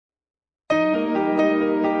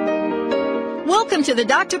Welcome to the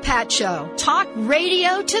Dr. Pat Show. Talk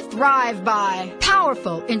radio to thrive by.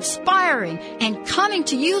 Powerful, inspiring, and coming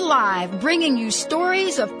to you live, bringing you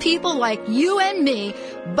stories of people like you and me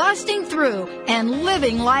busting through and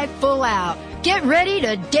living life full out. Get ready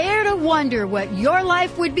to dare to wonder what your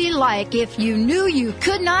life would be like if you knew you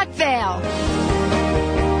could not fail.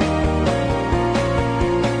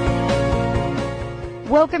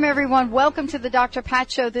 Welcome, everyone. Welcome to the Dr.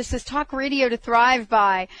 Pat Show. This is Talk Radio to Thrive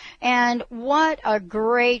By. And what a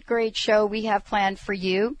great, great show we have planned for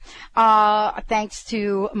you. Thanks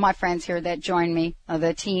to my friends here that join me,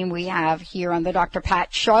 the team we have here on the Dr.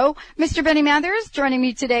 Pat Show. Mr. Benny Mathers joining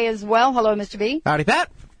me today as well. Hello, Mr. B. Howdy,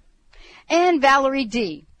 Pat. And Valerie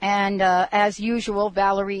D. And as usual,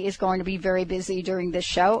 Valerie is going to be very busy during this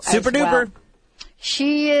show. Super duper.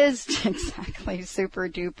 She is exactly super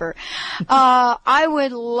duper. I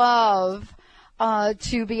would love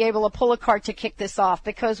to be able to pull a card to kick this off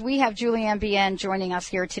because we have Julianne Bien joining us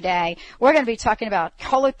here today. We're going to be talking about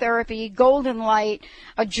color therapy, golden light,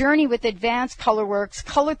 a journey with advanced colorworks,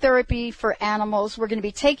 color therapy for animals. We're going to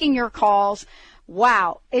be taking your calls.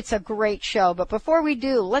 Wow, it's a great show. But before we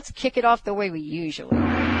do, let's kick it off the way we usually do.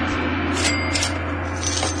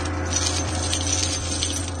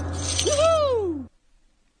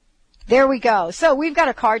 There we go. So we've got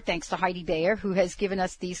a card thanks to Heidi Bayer, who has given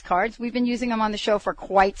us these cards. We've been using them on the show for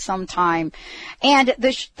quite some time. And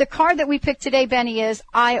the card that we picked today, Benny, is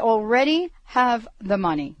I already have the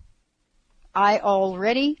money. I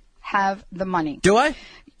already have the money. Do I?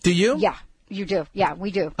 Do you? Yeah, you do. Yeah,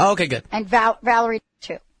 we do. Oh, okay, good. And Valerie,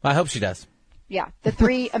 too. I hope she does. Yeah, the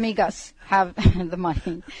three amigos have the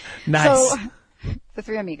money. Nice. So, the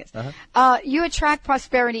three amigas. You attract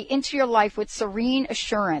prosperity into your life with serene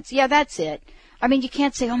assurance. Yeah, that's it. I mean, you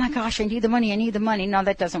can't say, oh, my gosh, I need the money, I need the money. No,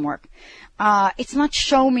 that doesn't work. It's not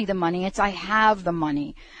show me the money. It's I have the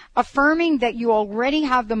money. Affirming that you already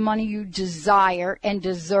have the money you desire and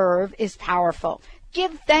deserve is powerful.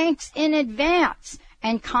 Give thanks in advance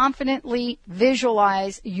and confidently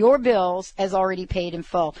visualize your bills as already paid in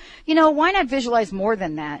full. You know, why not visualize more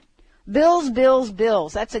than that? Bills, bills,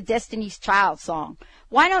 bills. That's a Destiny's Child song.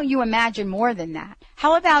 Why don't you imagine more than that?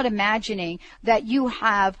 How about imagining that you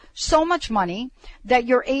have so much money that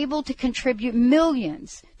you're able to contribute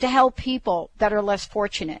millions to help people that are less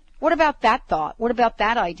fortunate? What about that thought? What about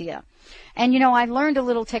that idea? And, you know, I learned a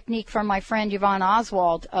little technique from my friend Yvonne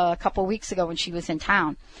Oswald a couple weeks ago when she was in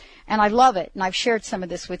town. And I love it. And I've shared some of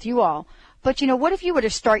this with you all. But, you know, what if you were to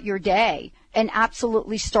start your day and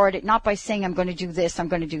absolutely start it not by saying I'm going to do this, I'm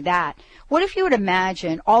going to do that. What if you would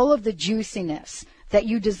imagine all of the juiciness that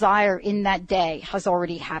you desire in that day has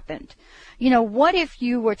already happened? You know, what if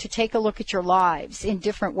you were to take a look at your lives in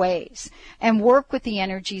different ways and work with the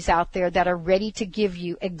energies out there that are ready to give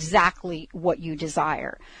you exactly what you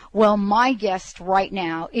desire? Well, my guest right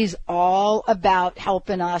now is all about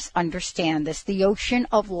helping us understand this, the ocean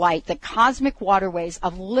of light, the cosmic waterways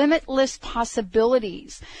of limitless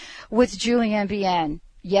possibilities with Julianne Bien.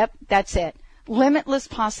 Yep, that's it. Limitless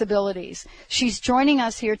possibilities. She's joining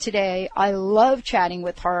us here today. I love chatting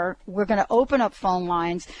with her. We're going to open up phone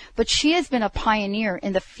lines, but she has been a pioneer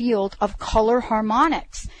in the field of color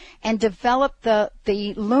harmonics and developed the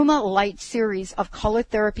Luma Light series of color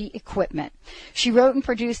therapy equipment. She wrote and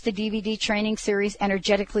produced the DVD training series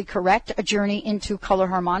Energetically Correct, A Journey into Color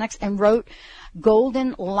Harmonics, and wrote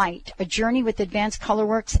Golden Light, A Journey with Advanced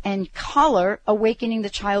Colorworks and Color, Awakening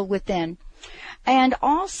the Child Within. And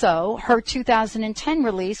also her 2010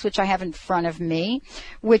 release, which I have in front of me,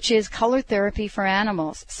 which is Color Therapy for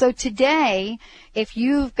Animals. So today, if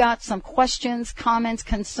you've got some questions, comments,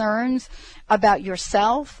 concerns about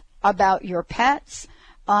yourself, about your pets,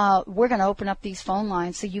 we're going to open up these phone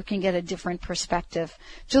lines so you can get a different perspective.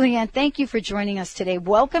 Julianne, thank you for joining us today.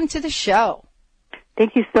 Welcome to the show.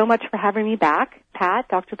 Thank you so much for having me back, Pat,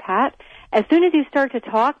 Dr. Pat. As soon as you start to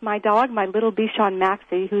talk, my dog, my little Bichon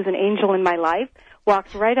Maxie, who's an angel in my life,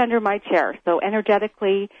 walks right under my chair. So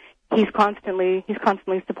energetically, he's constantly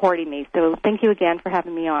supporting me. So thank you again for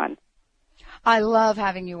having me on. I love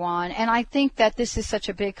having you on, and I think that this is such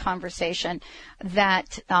a big conversation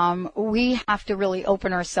that we have to really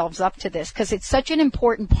open ourselves up to this because it's such an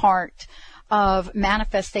important part of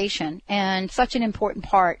manifestation and such an important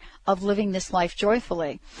part of living this life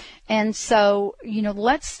joyfully. And so, you know,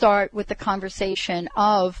 let's start with the conversation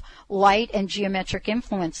of light and geometric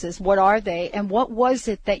influences. What are they, and what was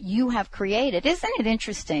it that you have created? Isn't it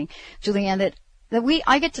interesting, Julianne, that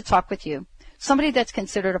I get to talk with you, somebody that's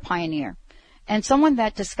considered a pioneer and someone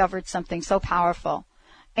that discovered something so powerful,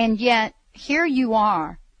 and yet here you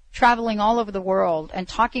are traveling all over the world and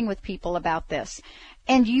talking with people about this.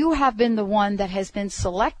 And you have been the one that has been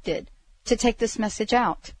selected to take this message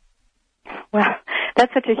out? Well,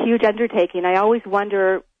 that's such a huge undertaking. I always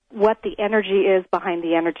wonder what the energy is behind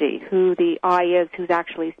the energy, who the I is who's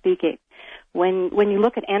actually speaking. When you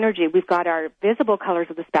look at energy, we've got our visible colors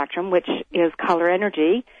of the spectrum, which is color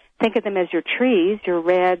energy. Think of them as your trees, your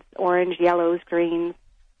reds, orange, yellows, greens,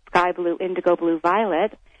 sky blue, indigo blue,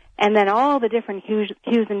 violet, and then all the different hues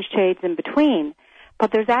and shades in between.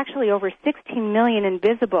 But there's actually over 16 million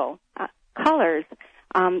invisible colors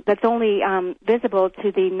that's only visible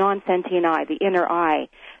to the non-sentient eye, the inner eye.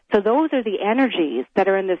 So those are the energies that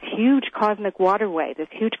are in this huge cosmic waterway, this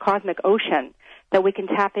huge cosmic ocean that we can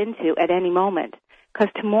tap into at any moment. Because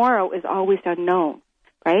tomorrow is always unknown,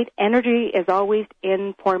 right? Energy is always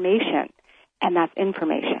in formation, and that's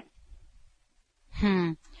information.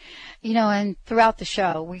 You know, and throughout the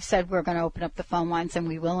show, we said we're going to open up the phone lines, and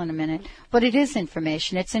we will in a minute. But it is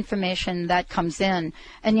information. It's information that comes in,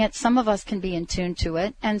 and yet some of us can be in tune to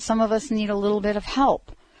it, and some of us need a little bit of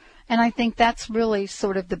help. And I think that's really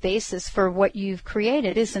sort of the basis for what you've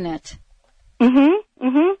created, isn't it?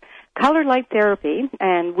 Color light therapy,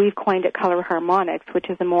 and we've coined it color harmonics, which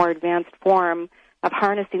is a more advanced form of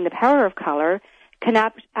harnessing the power of color, can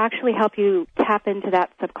actually help you tap into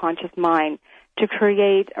that subconscious mind to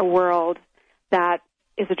create a world that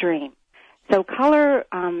is a dream. So color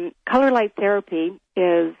light therapy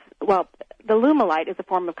is, well, the Lumilight is a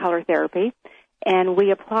form of color therapy, and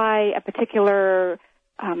we apply a particular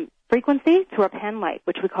frequency to a pen light,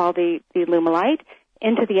 which we call the Lumilight,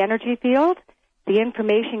 into the energy field. The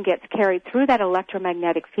information gets carried through that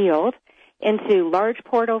electromagnetic field into large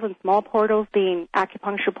portals and small portals being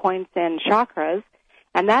acupuncture points and chakras,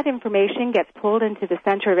 and that information gets pulled into the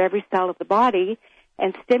center of every cell of the body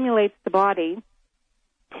and stimulates the body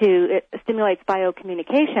it stimulates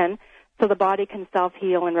biocommunication so the body can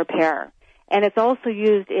self-heal and repair. And it's also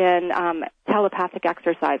used in telepathic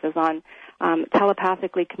exercises on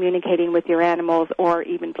telepathically communicating with your animals or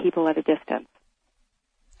even people at a distance.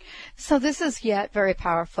 So this is yet very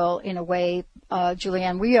powerful in a way,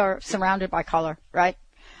 Julianne. We are surrounded by color, right?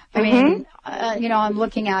 I mean, you know, I'm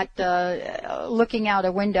looking out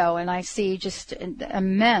a window and I see just an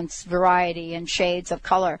immense variety and shades of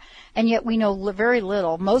color. And yet we know very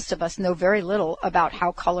little, most of us know very little about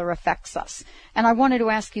how color affects us. And I wanted to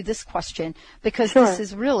ask you this question because this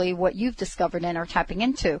is really what you've discovered and are tapping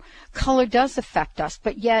into. Color does affect us,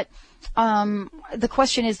 but yet the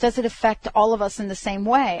question is, does it affect all of us in the same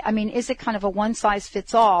way? I mean, is it kind of a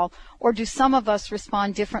one-size-fits-all, or do some of us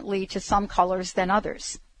respond differently to some colors than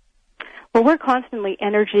others? Well, we're constantly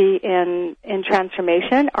energy in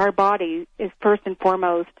transformation. Our body is first and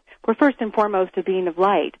foremost a being of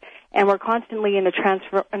light, and we're constantly in a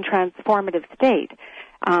transformative state.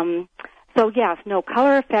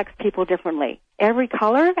 Color affects people differently. Every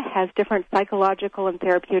color has different psychological and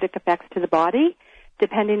therapeutic effects to the body,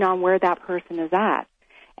 depending on where that person is at.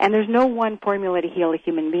 And there's no one formula to heal a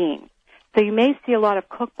human being. So you may see a lot of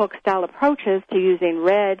cookbook-style approaches to using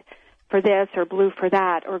red for this or blue for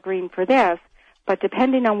that or green for this, but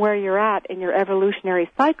depending on where you're at in your evolutionary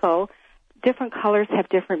cycle, different colors have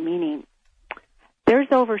different meanings. There's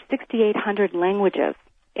over 6,800 languages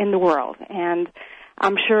in the world, and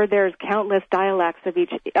I'm sure there's countless dialects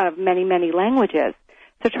of many, many languages.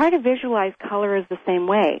 So try to visualize color as the same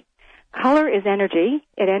way. Color is energy.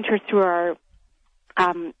 It enters through our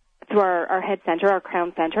head center, our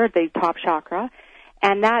crown center, the top chakra,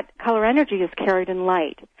 and that color energy is carried in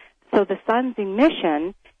light. So the sun's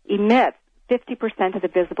emission emits 50% of the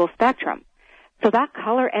visible spectrum. So that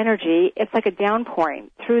color energy, it's like a downpouring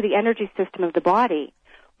through the energy system of the body.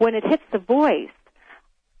 When it hits the voice,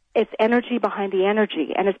 it's energy behind the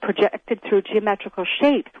energy, and it's projected through geometrical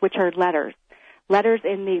shapes, which are letters. Letters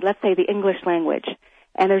in let's say, the English language.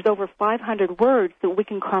 And there's over 500 words that we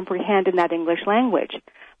can comprehend in that English language.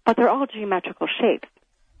 But they're all geometrical shapes,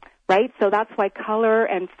 right? So that's why color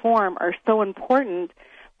and form are so important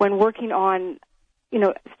when working on,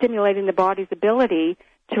 stimulating the body's ability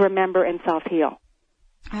to remember and self-heal.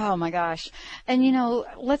 Oh, my gosh. And,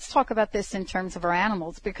 let's talk about this in terms of our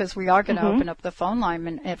animals, because we are going to open up the phone line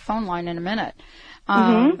in a minute.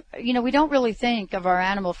 We don't really think of our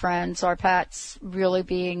animal friends, our pets, really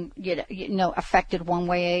being, affected one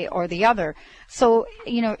way or the other. So,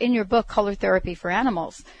 in your book, Color Therapy for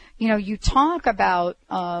Animals, you talk about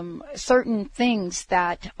certain things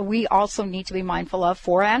that we also need to be mindful of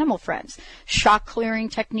for animal friends, shock clearing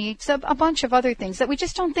techniques, a bunch of other things that we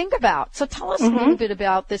just don't think about. So tell us a little bit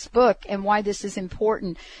about this book and why this is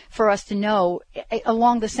important for us to know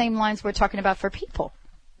along the same lines we're talking about for people.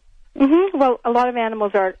 Well, a lot of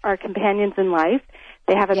animals are companions in life.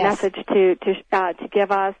 They have a Yes. message to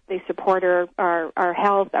give us. They support our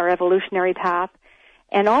health, our evolutionary path.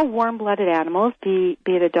 And all warm-blooded animals, be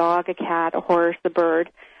it a dog, a cat, a horse, a bird,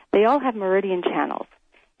 they all have meridian channels.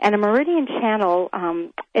 And a meridian channel,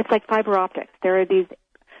 it's like fiber optics. There are these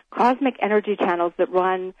cosmic energy channels that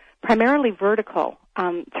run primarily vertical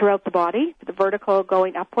throughout the body, the vertical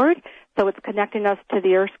going upward. So it's connecting us to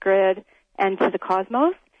the Earth's grid and to the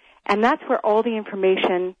cosmos. And that's where all the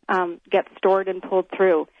information gets stored and pulled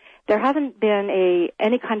through. There hasn't been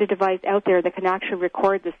any kind of device out there that can actually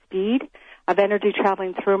record the speed of energy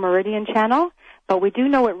traveling through a meridian channel, but we do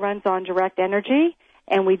know it runs on direct energy,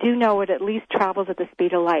 and we do know it at least travels at the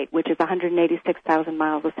speed of light, which is 186,000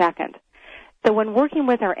 miles a second. So when working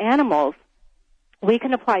with our animals, we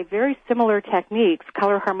can apply very similar techniques,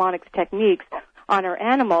 color harmonics techniques, on our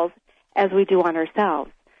animals as we do on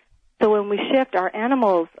ourselves. So when we shift our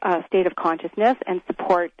animals' state of consciousness and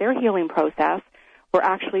support their healing process, we're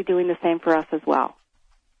actually doing the same for us as well.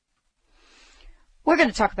 We're going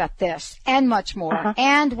to talk about this and much more,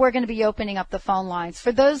 and we're going to be opening up the phone lines.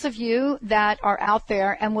 For those of you that are out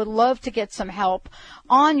there and would love to get some help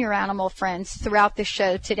on your animal friends throughout the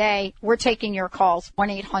show today, we're taking your calls,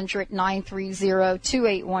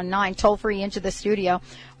 1-800-930-2819, toll free into the studio,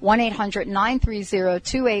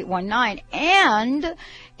 1-800-930-2819. And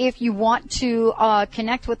if you want to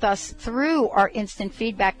connect with us through our instant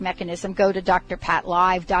feedback mechanism, go to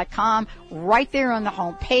drpatlive.com. Right there on the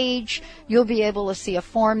home page, you'll be able to see a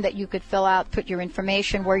form that you could fill out, put your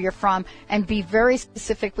information, where you're from, and be very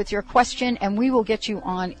specific with your question, and we will get you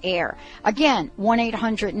on air. Again,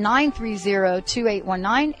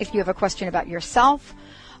 1-800-930-2819 if you have a question about yourself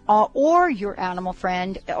or your animal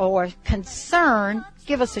friend or concern.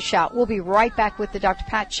 Give us a shout. We'll be right back with the Dr.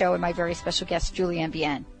 Pat Show and my very special guest, Julianne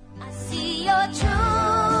Bien. I see your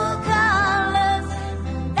true colors.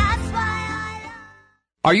 That's why I love.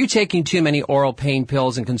 Are you taking too many oral pain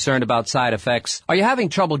pills and concerned about side effects? Are you having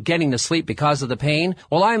trouble getting to sleep because of the pain?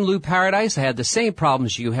 Well, I'm Lou Paradise. I had the same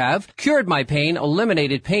problems you have. Cured my pain,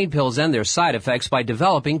 eliminated pain pills and their side effects by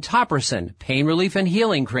developing Topricin, pain relief and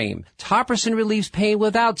healing cream. Topricin relieves pain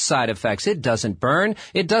without side effects. It doesn't burn,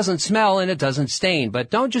 it doesn't smell, and it doesn't stain.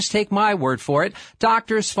 But don't just take my word for it.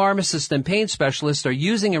 Doctors, pharmacists, and pain specialists are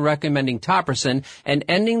using and recommending Topricin and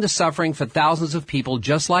ending the suffering for thousands of people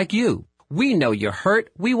just like you. We know you're hurt.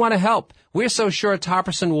 We want to help. We're so sure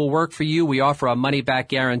Topricin will work for you, we offer a money-back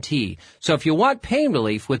guarantee. So if you want pain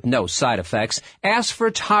relief with no side effects, ask for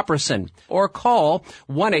Topricin or call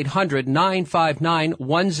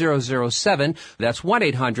 1-800-959-1007. That's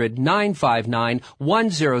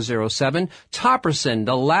 1-800-959-1007. Topricin,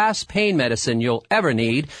 the last pain medicine you'll ever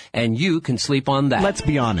need, and you can sleep on that. Let's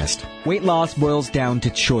be honest. Weight loss boils down to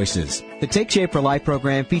choices. The Take Shape for Life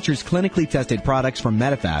program features clinically tested products from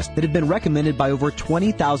Medifast that have been recommended by over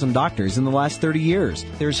 20,000 doctors in the last 30 years.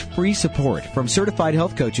 There's free support from certified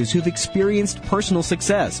health coaches who've experienced personal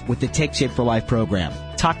success with the Take Shape for Life program.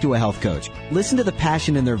 Talk to a health coach. Listen to the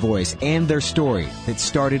passion in their voice and their story that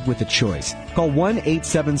started with a choice. Call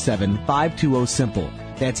 1-877-520-SIMPLE.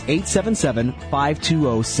 That's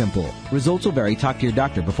 877-520-SIMPLE. Results will vary. Talk to your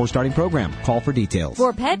doctor before starting program. Call for details.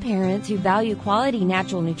 For pet parents who value quality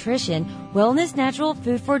natural nutrition, Wellness Natural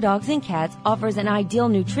Food for Dogs and Cats offers an ideal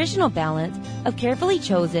nutritional balance of carefully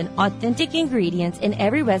chosen, authentic ingredients in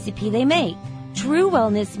every recipe they make. True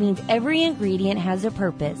wellness means every ingredient has a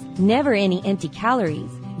purpose, never any empty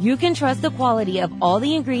calories. You can trust the quality of all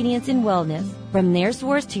the ingredients in Wellness, from their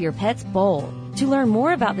source to your pet's bowl. To learn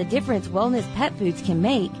more about the difference wellness pet foods can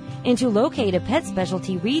make and to locate a pet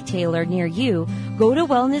specialty retailer near you, go to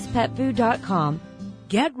wellnesspetfood.com.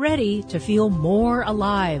 Get ready to feel more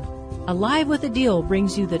alive. Alive with a Deal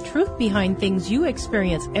brings you the truth behind things you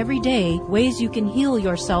experience every day, ways you can heal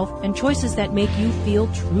yourself, and choices that make you feel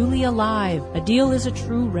truly alive. A Deal is a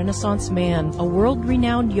true Renaissance man, a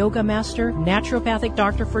world-renowned yoga master, naturopathic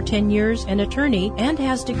doctor for 10 years, an attorney, and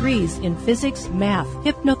has degrees in physics, math,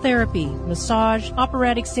 hypnotherapy, massage,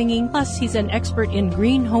 operatic singing, plus he's an expert in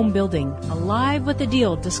green home building. Alive with a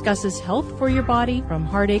Deal discusses health for your body, from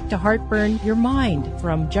heartache to heartburn, your mind,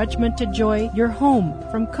 from judgment to joy, your home,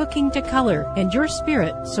 from cooking to color, and your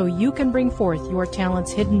spirit, so you can bring forth your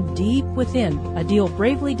talents hidden deep within. A Deal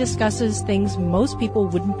bravely discusses things most people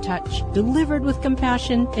wouldn't touch, delivered with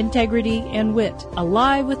compassion, integrity, and wit.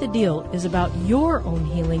 Alive with a Deal is about your own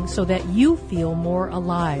healing so that you feel more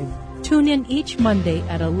alive. Tune in each Monday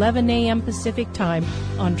at 11 a.m. Pacific Time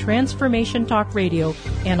on Transformation Talk Radio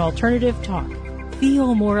and Alternative Talk.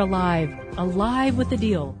 Feel more alive. Alive with a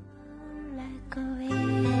Deal.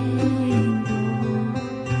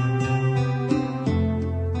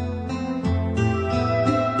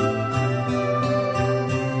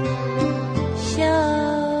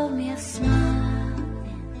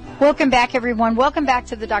 Welcome back, everyone. Welcome back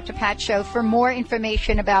to the Dr. Pat Show. For more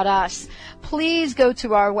information about us, please go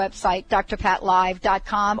to our website,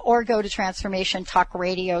 drpatlive.com, or go to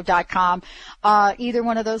transformationtalkradio.com. Either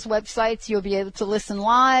one of those websites, you'll be able to listen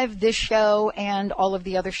live, this show, and all of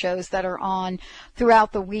the other shows that are on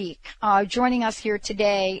throughout the week. Joining us here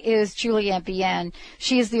today is Julianne Bien.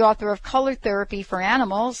 She is the author of Color Therapy for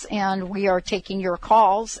Animals, and we are taking your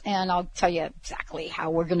calls, and I'll tell you exactly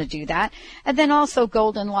how we're going to do that. And then also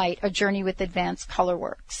Golden Light, A Journey with Advanced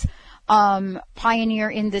Colorworks. Pioneer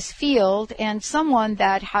in this field and someone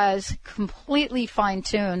that has completely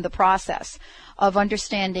fine-tuned the process of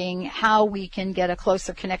understanding how we can get a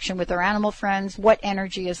closer connection with our animal friends, what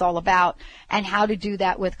energy is all about, and how to do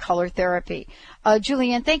that with color therapy.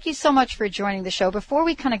 Julianne, thank you so much for joining the show. Before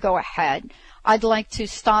we kind of go ahead, I'd like to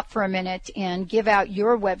stop for a minute and give out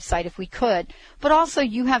your website if we could, but also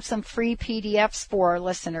you have some free PDFs for our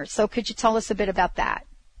listeners. So could you tell us a bit about that?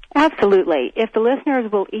 Absolutely. If the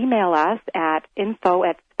listeners will email us at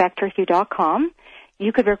info@spectrahue.com,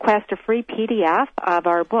 you could request a free PDF of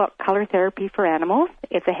our book, Color Therapy for Animals.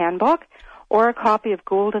 It's a handbook, or a copy of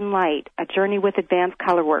Golden Light, A Journey with Advanced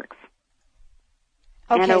Colorworks.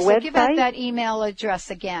 Okay, and our so website, give out that email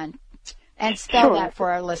address again and spell that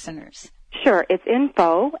for our listeners. Sure. It's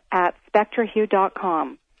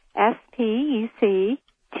info@spectrahue.com.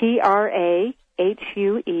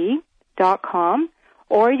 SPECTRAHUE.com.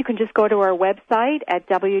 Or you can just go to our website at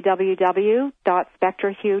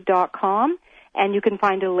www.spectrahue.com, and you can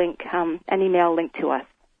find a link, an email link to us.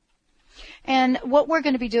 And what we're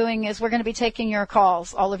going to be doing is we're going to be taking your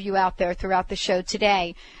calls, all of you out there throughout the show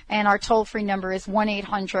today. And our toll-free number is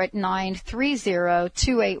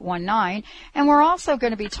 1-800-930-2819. And we're also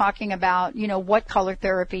going to be talking about, what color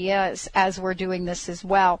therapy is as we're doing this as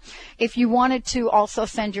well. If you wanted to also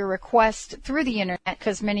send your request through the Internet,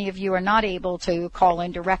 because many of you are not able to call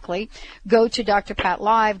in directly, go to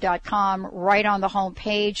drpatlive.com. Right on the home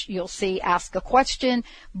page, you'll see Ask a Question.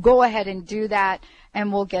 Go ahead and do that,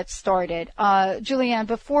 and we'll get started. Julianne,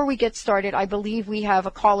 before we get started, I believe we have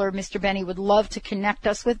a caller. Mr. Benny would love to connect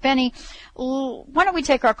us with Benny. Why don't we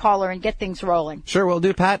take our caller and get things rolling? Sure, we'll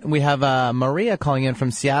do, Pat. We have Maria calling in from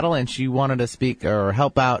Seattle, and she wanted to speak or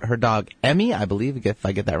help out her dog, Emmy, I believe, if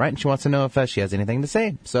I get that right, and she wants to know if she has anything to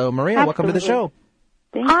say. So, Maria, Welcome to the show.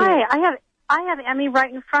 Thank you. Hi, I have Emmy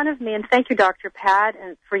right in front of me, and thank you, Dr. Pat,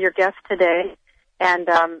 and for your guest today. And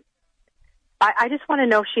I just want to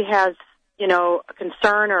know if she has a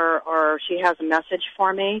concern or she has a message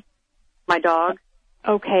for me, my dog.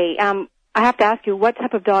 Okay. I have to ask you, what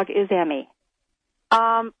type of dog is Emmy?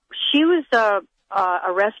 She was a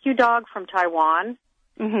rescue dog from Taiwan,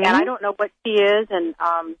 and I don't know what she is. And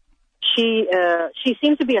she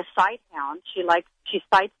seems to be a sight hound. She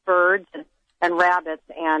sights birds and rabbits,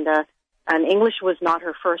 and English was not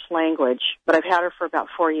her first language. But I've had her for about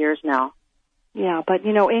 4 years now. Yeah, but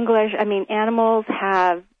English. Animals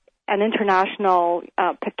have an international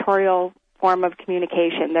pictorial form of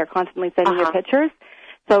communication. They're constantly sending you pictures.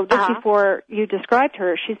 So just before you described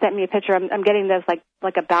her, she sent me a picture. I'm getting this like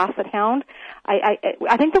a basset hound.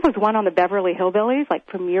 I think there was one on the Beverly Hillbillies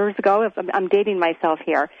from years ago. I'm dating myself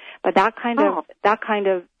here, but that kind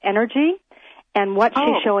of energy. And what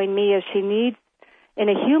she's showing me is she needs, in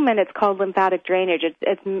a human, it's called lymphatic drainage.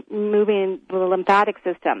 It's moving the lymphatic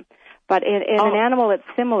system. But in an animal, it's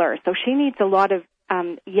similar. So she needs a lot of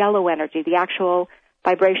yellow energy, the actual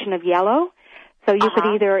vibration of yellow. So you could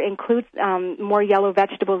either include more yellow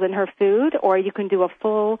vegetables in her food, or you can do a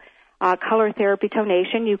full color therapy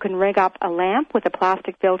tonation. You can rig up a lamp with a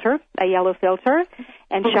plastic filter, a yellow filter,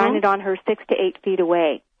 and shine it on her 6 to 8 feet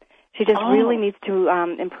away. She just really needs to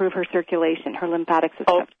improve her circulation, her lymphatic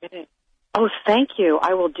system. Okay. Oh, thank you.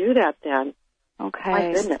 I will do that then. Okay.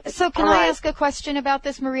 My goodness. So can I ask a question about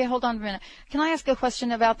this? Maria, hold on a minute. Can I ask a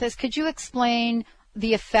question about this? Could you explain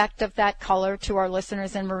the effect of that color to our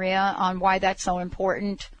listeners and Maria on why that's so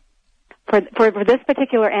important? For this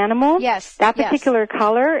particular animal? Yes. That particular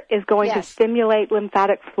color is going to stimulate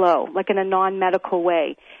lymphatic flow, like in a non-medical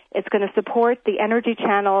way. It's going to support the energy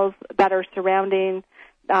channels that are surrounding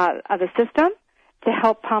the system to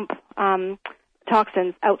help pump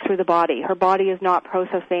toxins out through the body. Her body is not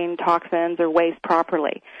processing toxins or waste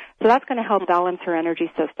properly. So that's going to help balance her energy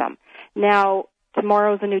system. Now,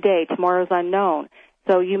 tomorrow's a new day. Tomorrow's unknown.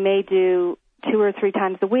 So you may do 2 or 3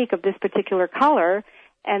 times a week of this particular color,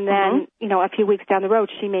 and then, a few weeks down the road,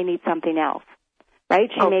 she may need something else, right?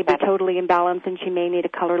 She may be totally imbalanced, and she may need a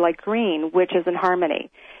color like green, which is in harmony.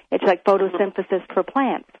 It's like photosynthesis for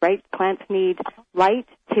plants, right? Plants need light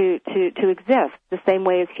to exist the same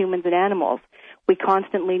way as humans and animals. We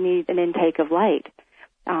constantly need an intake of light.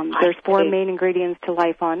 There's 4 main ingredients to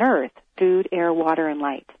life on Earth: food, air, water, and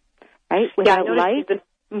light. Right? Without light,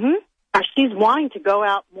 she's wanting to go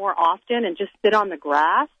out more often and just sit on the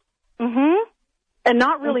grass. And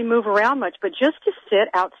not really move around much, but just to sit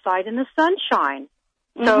outside in the sunshine.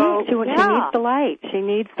 So she needs the light. She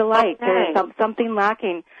needs the light. Okay. There's something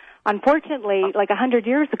lacking. Unfortunately, like 100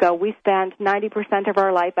 years ago, we spent 90% of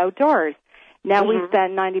our life outdoors. Now we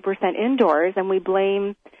spend 90% indoors, and we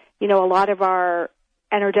blame, a lot of our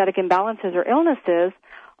energetic imbalances or illnesses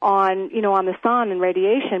on the sun and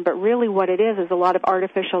radiation. But really, what it is a lot of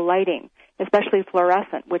artificial lighting, especially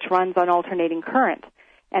fluorescent, which runs on alternating current.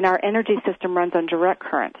 And our energy system runs on direct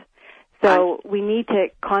current. So we need to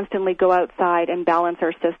constantly go outside and balance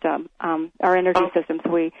our system, our energy system.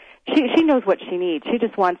 So she knows what she needs. She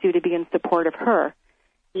just wants you to be in support of her.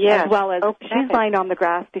 As well as she's lying on the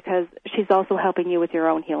grass because she's also helping you with your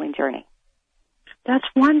own healing journey. That's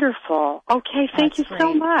wonderful. Okay, thank you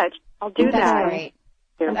so much. I'll do that. That's great.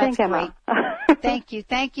 That's great.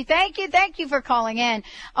 Thank you for calling in.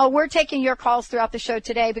 We're taking your calls throughout the show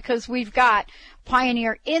today because we've got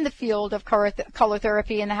pioneer in the field of color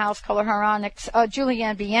therapy in the house, Color Harmonics,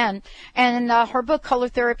 Julianne Bien. And her book, Color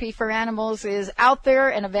Therapy for Animals, is out there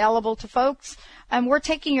and available to folks. And we're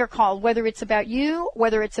taking your call, whether it's about you,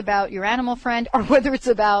 whether it's about your animal friend, or whether it's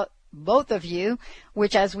about both of you,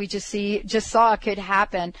 which as we just saw could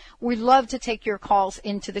happen. We'd love to take your calls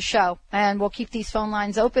into the show, and we'll keep these phone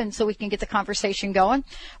lines open so we can get the conversation going.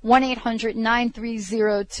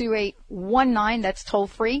 1-800-930-2819. That's toll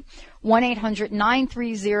free.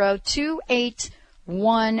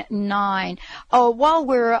 1-800-930-2819. While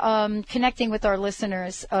we're connecting with our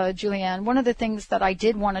listeners, Julianne, one of the things that I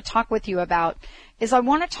did want to talk with you about is I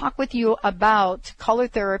want to talk with you about color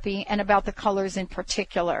therapy and about the colors in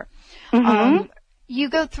particular. You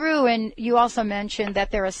go through and you also mentioned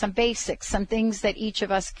that there are some basics, some things that each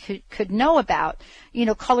of us could know about,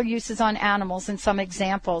 color uses on animals and some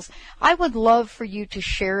examples. I would love for you to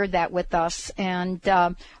share that with us and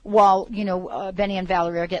while, Benny and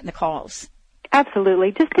Valerie are getting the calls.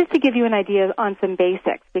 Absolutely. Just to give you an idea on some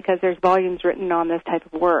basics, because there's volumes written on this type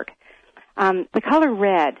of work. The color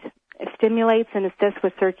red stimulates and assists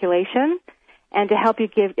with circulation, and to help you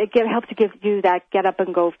helps to give you that get up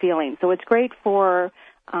and go feeling. So it's great for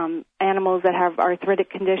animals that have arthritic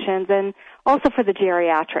conditions, and also for the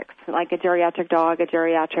geriatrics, like a geriatric dog, a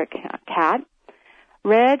geriatric cat.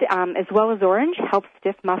 Red, as well as orange, helps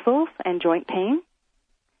stiff muscles and joint pain.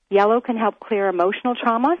 Yellow can help clear emotional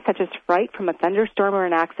trauma, such as fright from a thunderstorm or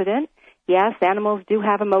an accident. Yes, animals do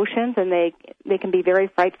have emotions, and they can be very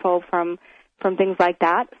frightful from things like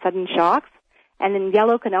that, sudden shocks. And then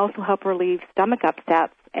yellow can also help relieve stomach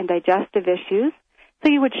upsets and digestive issues,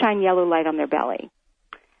 so you would shine yellow light on their belly.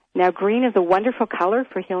 Now, green is a wonderful color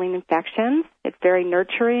for healing infections. It's very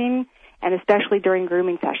nurturing, and especially during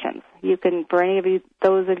grooming sessions. You can, for any of you,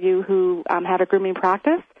 those of you who have a grooming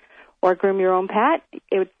practice or groom your own pet,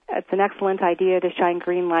 it's an excellent idea to shine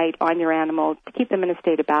green light on your animal to keep them in a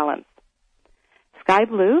state of balance. Sky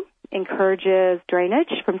blue encourages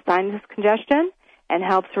drainage from sinus congestion and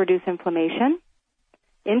helps reduce inflammation.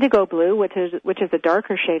 Indigo blue, which is a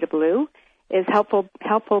darker shade of blue, is helpful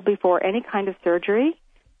before any kind of surgery,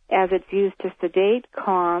 as it's used to sedate,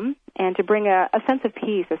 calm, and to bring a sense of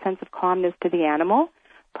peace, a sense of calmness to the animal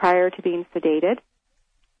prior to being sedated.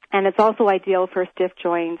 And it's also ideal for stiff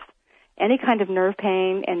joints, any kind of nerve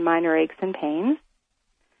pain, and minor aches and pains.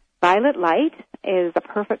 Violet light is a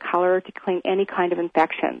perfect color to clean any kind of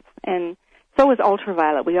infections, and so is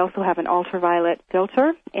ultraviolet. We also have an ultraviolet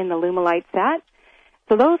filter in the Lumilight set.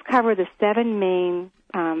 So those cover the 7 main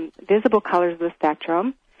visible colors of the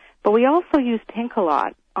spectrum, but we also use pink a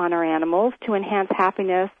lot on our animals to enhance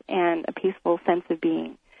happiness and a peaceful sense of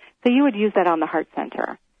being. So you would use that on the heart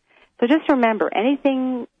center. So just remember, any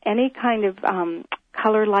kind of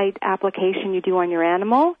color light application you do on your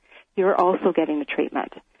animal, you're also getting the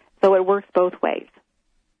treatment. So it works both ways.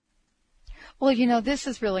 Well, this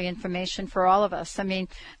is really information for all of us. I mean,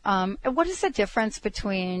 what is the difference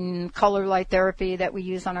between color light therapy that we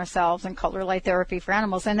use on ourselves and color light therapy for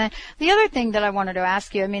animals? And then the other thing that I wanted to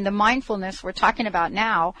ask you, the mindfulness we're talking about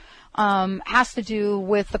now has to do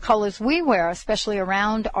with the colors we wear, especially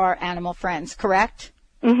around our animal friends, correct?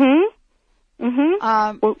 Mm-hmm.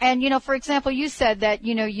 And for example, you said that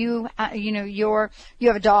you have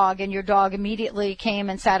a dog, and your dog immediately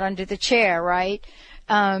came and sat under the chair, right?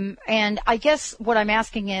 And I guess what I'm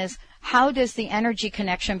asking is, how does the energy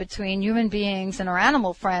connection between human beings and our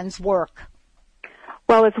animal friends work?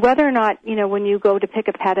 Well, it's whether or not, when you go to pick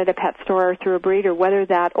a pet at a pet store or through a breeder, whether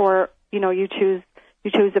that, or, you choose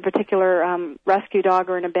a particular rescue dog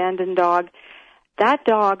or an abandoned dog, that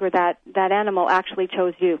dog or that animal actually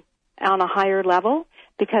chose you on a higher level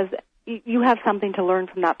because you have something to learn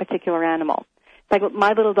from that particular animal. It's like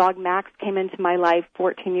my little dog Max came into my life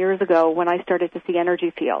 14 years ago when I started to see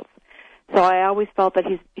energy fields. So I always felt that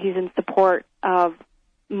he's in support of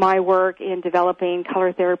my work in developing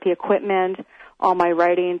color therapy equipment, all my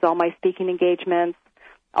writings, all my speaking engagements,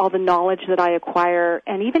 all the knowledge that I acquire,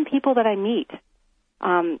 and even people that I meet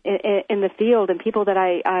in the field and people that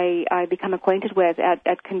I become acquainted with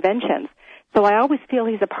at conventions. So I always feel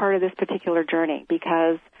he's a part of this particular journey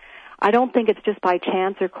because I don't think it's just by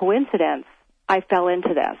chance or coincidence I fell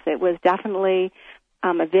into this. It was definitely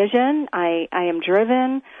a vision. I am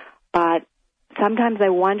driven, but sometimes I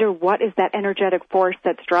wonder what is that energetic force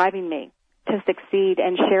that's driving me to succeed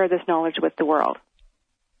and share this knowledge with the world.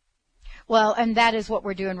 Well, and that is what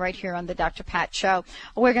we're doing right here on the Dr. Pat Show.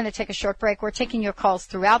 We're going to take a short break. We're taking your calls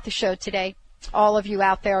throughout the show today. All of you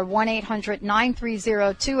out there,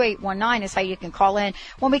 1-800-930-2819 is how you can call in.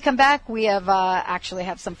 When we come back, we have actually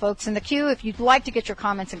have some folks in the queue. If you'd like to get your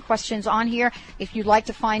comments and questions on here, if you'd like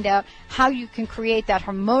to find out how you can create that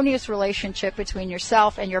harmonious relationship between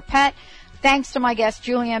yourself and your pet, thanks to my guest,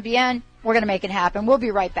 Julianne Bien, we're going to make it happen. We'll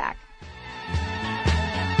be right back.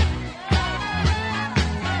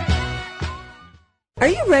 Are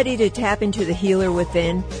you ready to tap into the healer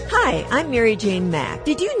within? Hi, I'm Mary Jane Mack.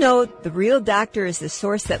 Did you know the real doctor is the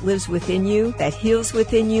source that lives within you, that heals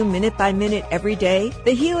within you minute by minute every day?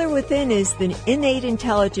 The healer within is the innate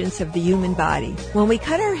intelligence of the human body. When we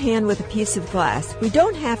cut our hand with a piece of glass, we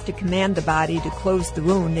don't have to command the body to close the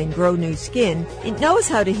wound and grow new skin. It knows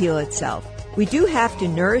how to heal itself. We do have to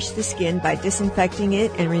nourish the skin by disinfecting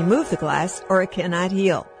it and remove the glass, or it cannot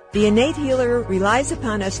heal. The innate healer relies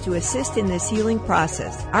upon us to assist in this healing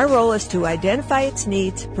process. Our role is to identify its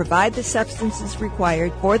needs, provide the substances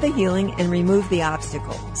required for the healing, and remove the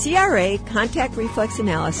obstacle. CRA, contact reflex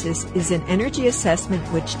analysis, is an energy assessment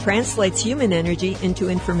which translates human energy into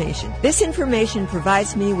information. This information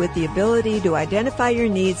provides me with the ability to identify your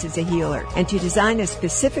needs as a healer and to design a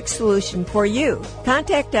specific solution for you.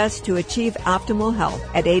 Contact us to achieve optimal health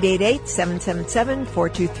at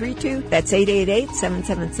 888-777-4232. That's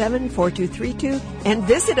 888-777-4232, and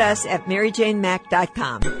visit us at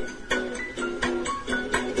maryjanemack.com.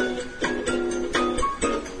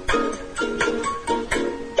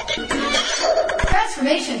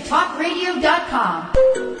 TransformationTalkRadio.com.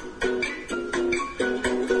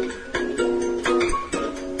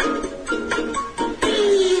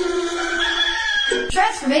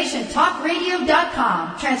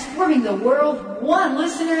 TransformationTalkRadio.com. Transforming the world one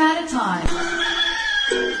listener at a time.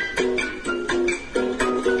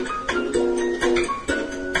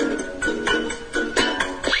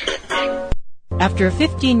 After a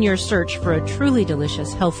 15-year search for a truly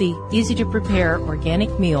delicious, healthy, easy-to-prepare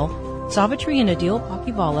organic meal, Savitri and Adil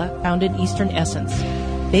Pakivala founded Eastern Essence.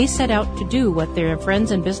 They set out to do what their friends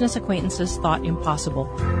and business acquaintances thought impossible,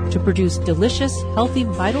 to produce delicious, healthy,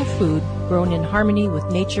 vital food grown in harmony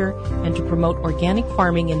with nature and to promote organic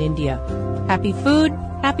farming in India. Happy food,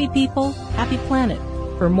 happy people, happy planet.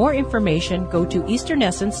 For more information, go to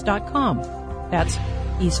easternessence.com. That's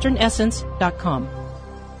easternessence.com.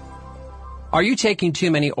 Are you taking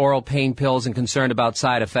too many oral pain pills and concerned about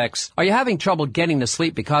side effects? Are you having trouble getting to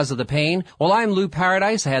sleep because of the pain? Well, I'm Lou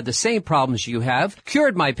Paradise. I had the same problems you have.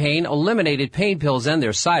 Cured my pain, eliminated pain pills and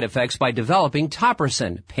their side effects by developing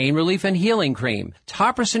Topricin, pain relief and healing cream.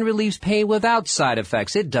 Topricin relieves pain without side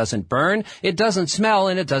effects. It doesn't burn, it doesn't smell,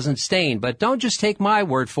 and it doesn't stain. But don't just take my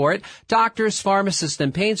word for it. Doctors, pharmacists,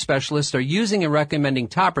 and pain specialists are using and recommending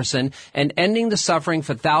Topricin and ending the suffering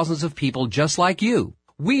for thousands of people just like you.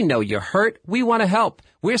 We know you're hurt. We want to help.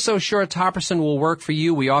 We're so sure Topricin will work for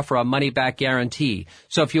you, we offer a money-back guarantee.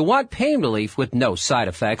 So if you want pain relief with no side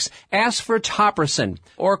effects, ask for Topricin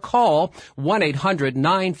or call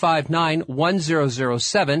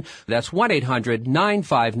 1-800-959-1007. That's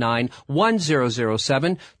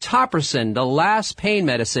 1-800-959-1007. Topricin, the last pain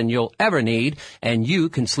medicine you'll ever need, and you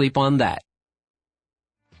can sleep on that.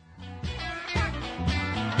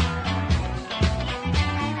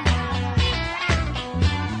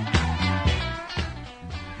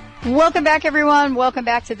 Welcome back, everyone. Welcome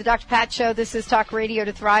back to the Dr. Pat Show. This is Talk Radio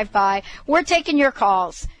to Thrive By. We're taking your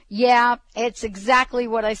calls. Yeah, it's exactly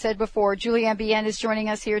what I said before. Julianne Bien is joining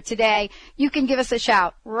us here today. You can give us a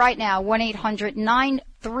shout right now,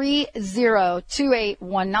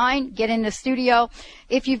 1-800-930-2819. Get in the studio.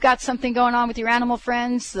 If you've got something going on with your animal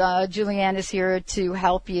friends, Julianne is here to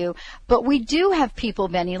help you. But we do have people,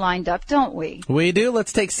 Benny, lined up, don't we? We do.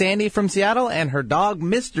 Let's take Sandy from Seattle and her dog,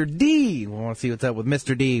 Mr. D. We want to see what's up with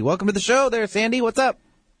Mr. D. Welcome to the show there, Sandy. What's up?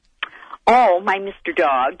 Oh, my Mr.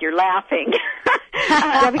 Dog, you're laughing.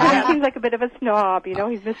 Yeah, because he seems like a bit of a snob. You know,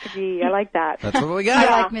 he's Mr. D. I like that. That's what we got.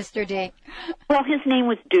 I like Mr. D. Well, his name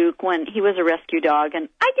was Duke when he was a rescue dog, and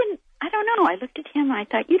I don't know. I looked at him and I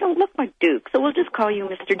thought, you don't look like Duke, so we'll just call you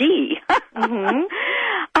Mr. D. Mm-hmm.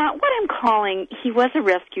 What I'm calling, he was a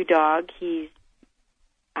rescue dog. He's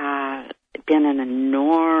been an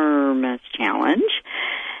enormous challenge,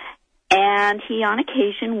 and he on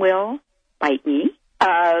occasion will bite me.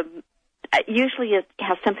 Usually it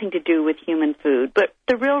has something to do with human food, but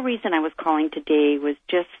the real reason I was calling today was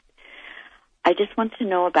I just want to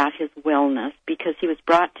know about his wellness, because he was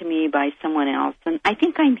brought to me by someone else, and I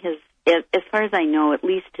think I'm his, as far as I know, at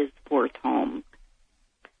least his fourth home.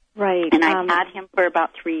 Right. And I've had him for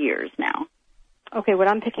about 3 years now. Okay, what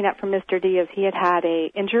I'm picking up from Mr. D is he had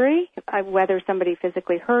a injury, whether somebody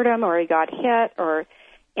physically hurt him or he got hit, or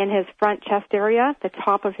in his front chest area, the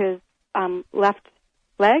top of his left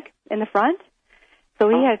leg in the front. So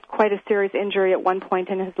he had quite a serious injury at one point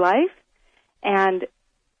in his life, and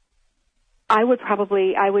I would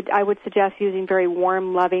suggest using very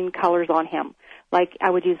warm, loving colors on him. Like I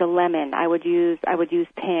would use a lemon, I would use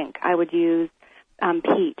pink, I would use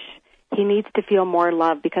peach. He needs to feel more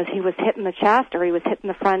love because he was hit in the chest or he was hit in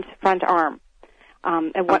the front arm,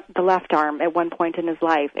 the left arm at one point in his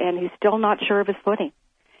life, and he's still not sure of his footing.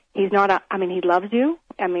 He's not. He loves you.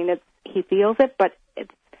 He feels it, but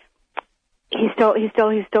he's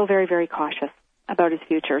still very, very cautious about his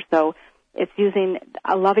future. So it's using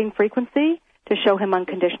a loving frequency to show him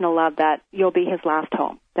unconditional love, that you'll be his last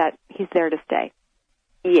home, that he's there to stay.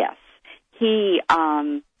 Yes. He,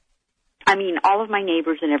 all of my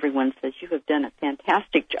neighbors and everyone says you have done a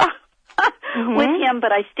fantastic job with him,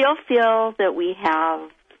 but I still feel that we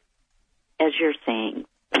have, as you're saying,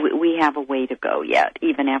 we have a way to go yet,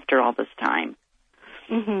 even after all this time.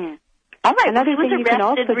 Mm-hmm. All right. Another thing you can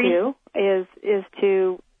also do is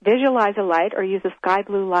to visualize a light or use a sky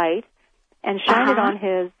blue light and shine it on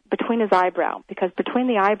between his eyebrow, because between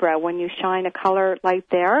the eyebrow, when you shine a color light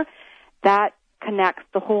there, that connects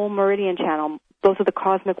the whole meridian channel. Those are the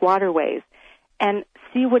cosmic waterways. And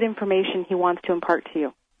see what information he wants to impart to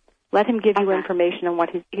you. Let him give you information on what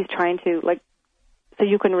he's trying to, so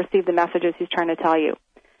you can receive the messages he's trying to tell you.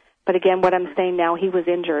 But again, what I'm saying now, he was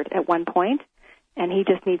injured at one point, and he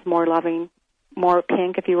just needs more loving, more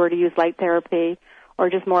pink if you were to use light therapy, or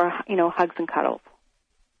just more, hugs and cuddles.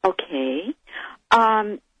 Okay.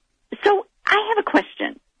 So I have a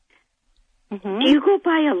question. Mm-hmm. Do you go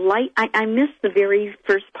by a light? I missed the very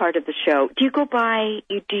first part of the show. Do you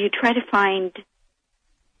try to find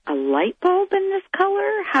a light bulb in this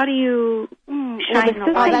color? How do you shine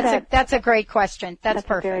the light? That's a great question. That's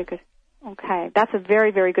perfect. Very good. Okay, that's a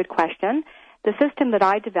very, very good question. The system that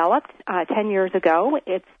I developed 10 years ago,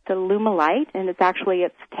 it's the Lumalight, and it's actually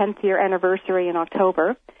its 10th year anniversary in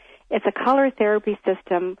October. It's a color therapy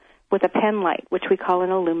system with a pen light, which we call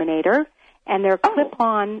an illuminator, and they're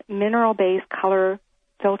clip-on mineral-based color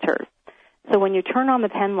filters. So when you turn on the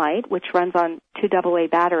pen light, which runs on 2 AA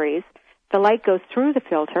batteries, the light goes through the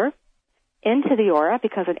filter into the aura,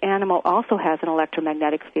 because an animal also has an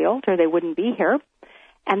electromagnetic field, or they wouldn't be here,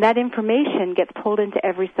 and that information gets pulled into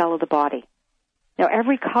every cell of the body. Now,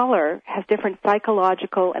 every color has different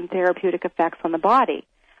psychological and therapeutic effects on the body.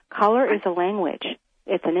 Color is a language.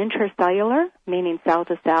 It's an intercellular, meaning cell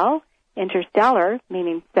to cell, interstellar,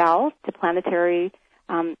 meaning cell to planetary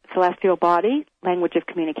celestial body, language of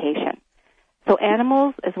communication. So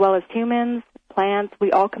animals, as well as humans, plants,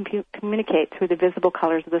 we all communicate through the visible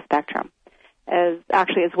colors of the spectrum, as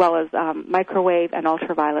well as microwave and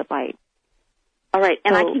ultraviolet light. All right,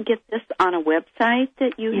 and I can get this on a website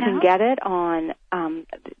that you have? You can get it on,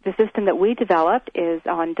 the system that we developed is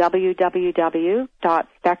on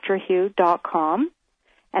www.spectrahue.com,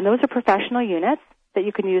 and those are professional units that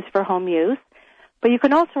you can use for home use. But you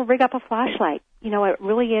can also rig up a flashlight. A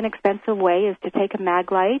really inexpensive way is to take a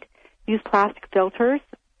mag light, use plastic filters.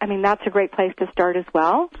 That's a great place to start as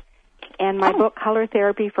well. And my book, Color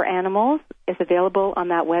Therapy for Animals, is available on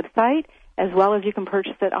that website, as well as you can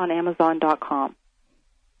purchase it on Amazon.com.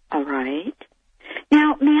 All right.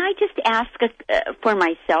 Now, may I just ask for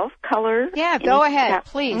myself color? Yeah, go ahead.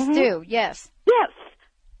 Please do. Yes. Yes.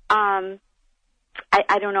 I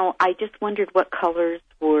don't know. I just wondered what colors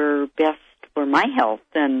were best for my health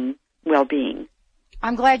and well-being.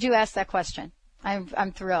 I'm glad you asked that question.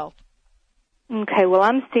 I'm thrilled. Okay. Well,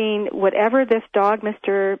 I'm seeing whatever this dog,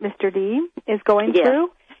 Mr. D, is going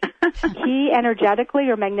through. He energetically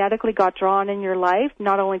or magnetically got drawn in your life,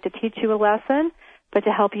 not only to teach you a lesson, but to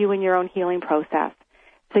help you in your own healing process.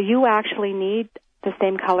 So you actually need the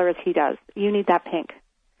same color as he does. You need that pink.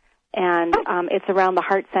 And it's around the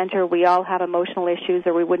heart center. We all have emotional issues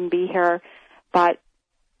or we wouldn't be here. But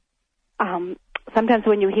sometimes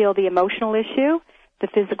when you heal the emotional issue, the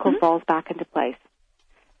physical falls back into place.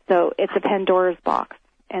 So it's a Pandora's box,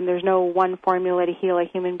 and there's no one formula to heal a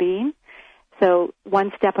human being. So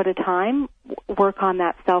one step at a time, work on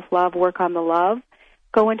that self-love, work on the love,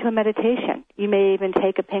 go into a meditation. You may even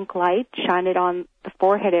take a pink light, shine it on the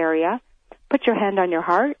forehead area, put your hand on your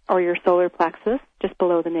heart or your solar plexus, just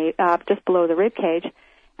below the rib cage,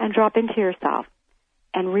 and drop into yourself.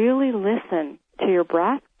 And really listen to your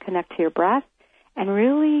breath, connect to your breath, and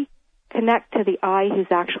really connect to the I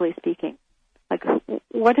who's actually speaking. Like,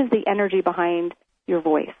 what is the energy behind your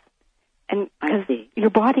voice? And because your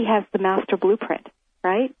body has the master blueprint,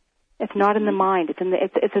 right? It's not in the mind. It's in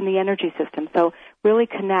the energy system. So really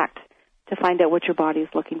connect to find out what your body is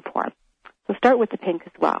looking for. So start with the pink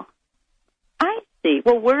as well. I see.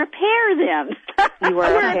 Well, we're a pair then. You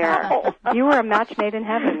are a pair. You are a match made in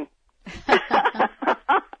heaven.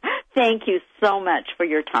 Thank you so much for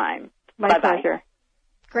your time. My pleasure.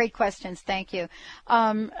 Great questions. Thank you.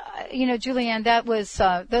 Julianne,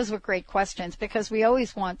 those were great questions, because we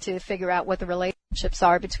always want to figure out what the relationships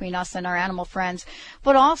are between us and our animal friends.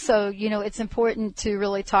 But also, it's important to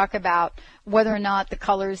really talk about whether or not the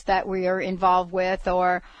colors that we are involved with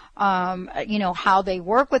or, how they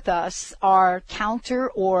work with us are counter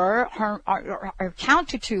or are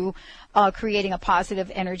counter to creating a positive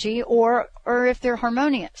energy or if they're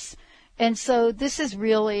harmonious. And so this is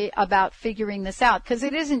really about figuring this out, because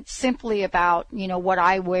it isn't simply about, what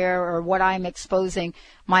I wear or what I'm exposing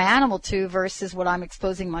my animal to versus what I'm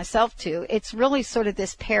exposing myself to. It's really sort of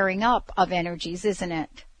this pairing up of energies, isn't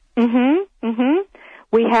it? Mm-hmm. Mm-hmm.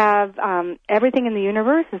 We have everything in the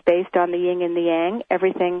universe is based on the yin and the yang.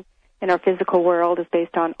 Everything in our physical world is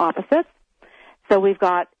based on opposites. So we've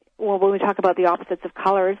got, when we talk about the opposites of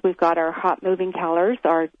colors, we've got our hot moving colors,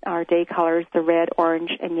 our day colors, the red,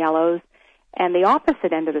 orange, and yellows. And the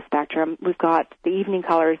opposite end of the spectrum, we've got the evening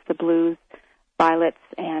colors, the blues, violets,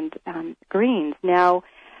 and greens. Now,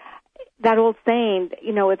 that old saying,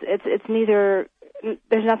 it's neither,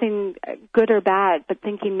 there's nothing good or bad, but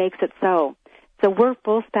thinking makes it so. So we're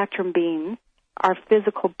full spectrum beings. Our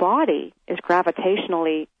physical body is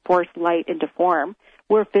gravitationally forced light into form.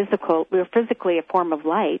 We're physically a form of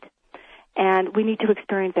light, and we need to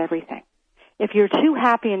experience everything. If you're too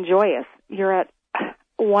happy and joyous, you're at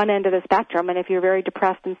one end of the spectrum, and if you're very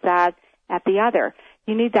depressed and sad, at the other.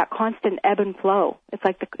 You need that constant ebb and flow. It's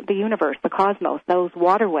like the universe, the cosmos, those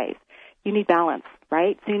waterways. You need balance,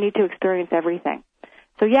 right? So you need to experience everything.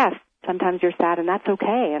 So yes, sometimes you're sad, and that's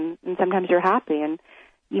okay, and sometimes you're happy, and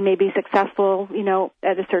you may be successful,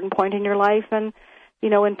 at a certain point in your life, and,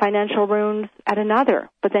 in financial ruins at another,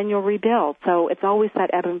 but then you'll rebuild. So it's always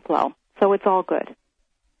that ebb and flow. So it's all good.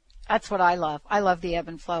 That's what I love. I love the ebb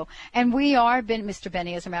and flow. And we are, Mr.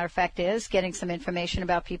 Benny, as a matter of fact, is getting some information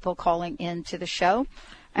about people calling into the show.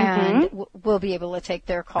 And we'll be able to take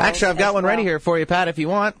their calls. Actually, I've got one ready here for you, Pat, if you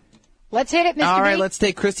want. Let's hit it, Mr. All right, B. let's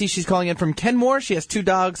take Christy. She's calling in from Kenmore. She has two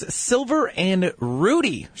dogs, Silver and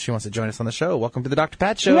Rudy. She wants to join us on the show. Welcome to the Dr.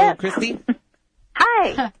 Pat Show, yes. Christy.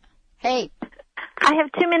 Hi. Hey. I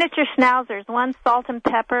have two miniature schnauzers. One's salt and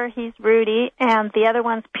pepper. He's Rudy. And the other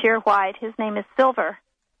one's pure white. His name is Silver.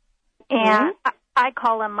 And I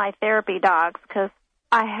call them my therapy dogs because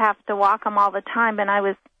I have to walk them all the time. And I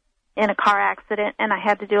was in a car accident, and I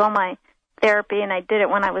had to do all my therapy, and I did it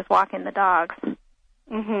when I was walking the dogs.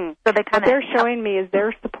 Mm-hmm. So they what they're showing me is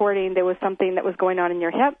they're supporting, there was something that was going on in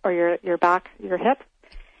your hip or your back, your hip.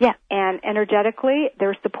 Yeah. And energetically,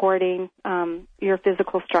 they're supporting your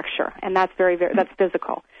physical structure, and that's that's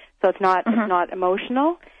physical. So it's not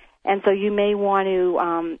emotional. And so you may want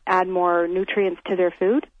to add more nutrients to their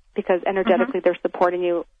food because energetically they're supporting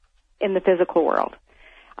you in the physical world.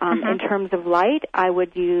 In terms of light, I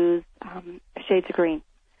would use shades of green.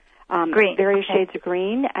 Various shades of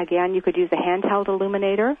green. Again, you could use a handheld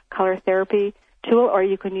illuminator, color therapy tool, or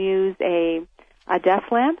you can use a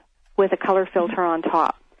desk lamp with a color filter on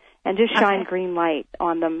top. And just shine green light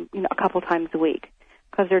on them, a couple times a week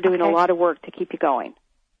because they're doing a lot of work to keep you going.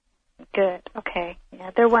 Good. Okay.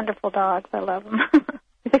 Yeah, they're wonderful dogs. I love them.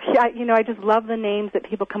 I just love the names that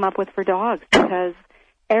people come up with for dogs because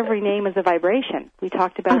every name is a vibration. We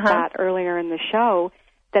talked about that earlier in the show,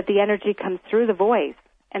 that the energy comes through the voice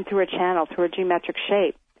and through a channel, through a geometric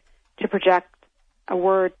shape to project a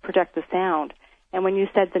word, project the sound. And when you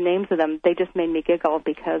said the names of them, they just made me giggle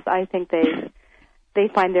because I think they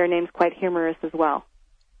find their names quite humorous as well.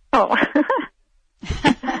 Oh.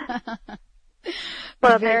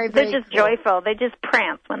 Well, they're just joyful. They just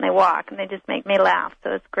prance when they walk, and they just make me laugh,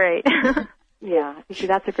 so it's great. Yeah, you see,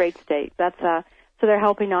 that's a great state. So they're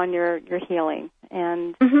helping on your healing.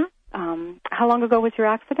 And How long ago was your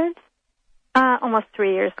accident? Almost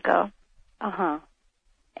 3 years ago. Uh-huh.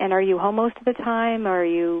 And are you home most of the time? Are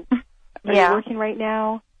you you working right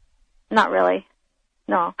now? Not really.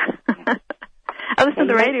 No. I listen to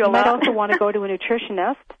the radio a lot. You might also want to go to a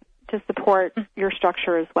nutritionist to support your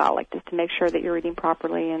structure as well, like just to make sure that you're eating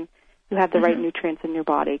properly and you have the right nutrients in your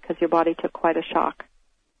body, because your body took quite a shock.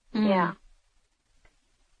 Yeah.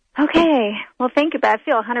 Okay. Well, thank you, but I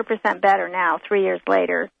feel 100% better now, 3 years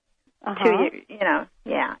later. 2 years,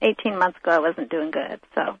 18 months ago I wasn't doing good.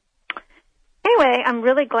 So anyway, I'm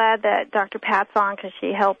really glad that Dr. Pat's on, because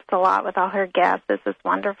she helps a lot with all her guests. This is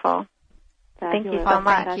wonderful. Thank you so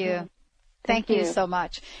much. Thank you. Thank you so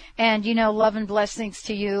much. And, love and blessings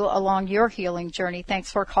to you along your healing journey.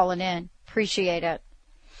 Thanks for calling in. Appreciate it.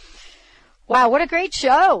 Wow, what a great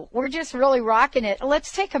show. We're just really rocking it.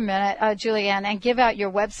 Let's take a minute, Julianne, and give out your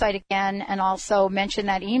website again and also mention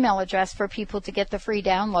that email address for people to get the free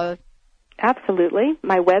download. Absolutely.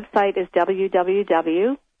 My website is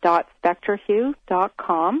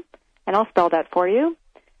www.spectrahue.com, and I'll spell that for you.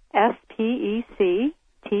 SPECTRAH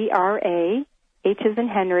as in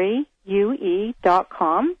Henry,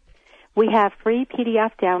 UE.com. We have free PDF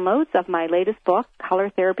downloads of my latest book, Color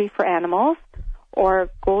Therapy for Animals, or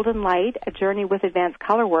Golden Light, A Journey with Advanced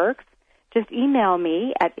Color Works. Just email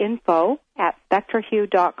me at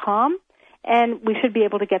info@spectrahue.com, and we should be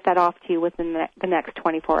able to get that off to you within the next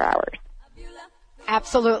 24 hours.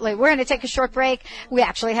 Absolutely. We're going to take a short break. We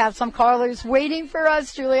actually have some callers waiting for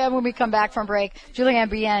us, Julianne, when we come back from break. Julianne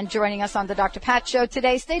Bien joining us on the Dr. Pat Show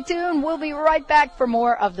today. Stay tuned. We'll be right back for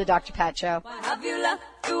more of the Dr. Pat Show. Why have you left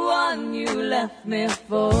the one you left me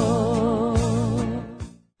for?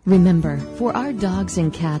 Remember, for our dogs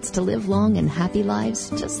and cats to live long and happy lives,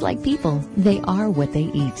 just like people, they are what they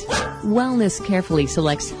eat. Wellness carefully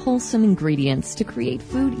selects wholesome ingredients to create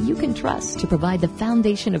food you can trust to provide the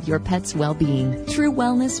foundation of your pet's well-being. True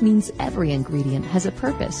wellness means every ingredient has a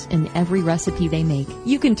purpose in every recipe they make.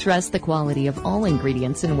 You can trust the quality of all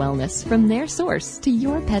ingredients in wellness, from their source to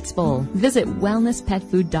your pet's bowl. Visit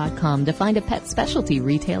wellnesspetfood.com to find a pet specialty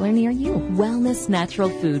retailer near you. Wellness natural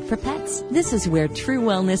food for pets. This is where true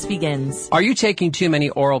wellness begins. Are you taking too many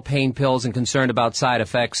oral pain pills and concerned about side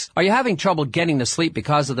effects? Are you having trouble getting to sleep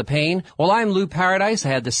because of the pain? Well, I'm Lou Paradise.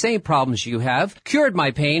 I had the same problems you have. Cured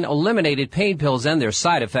my pain, eliminated pain pills and their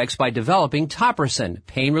side effects by developing Topricin,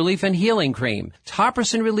 pain relief and healing cream.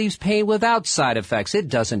 Topricin relieves pain without side effects. It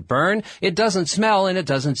doesn't burn, it doesn't smell, and it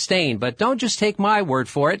doesn't stain. But don't just take my word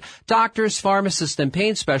for it. Doctors, pharmacists, and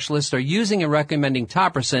pain specialists are using and recommending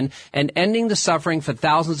Topricin and ending the suffering for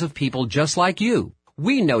thousands of people just like you.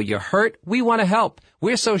 We know you're hurt. We want to help.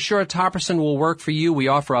 We're so sure Topricin will work for you, we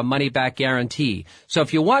offer a money-back guarantee. So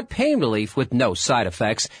if you want pain relief with no side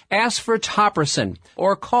effects, ask for Topricin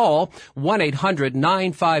or call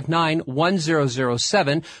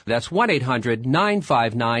 1-800-959-1007. That's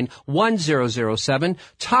 1-800-959-1007.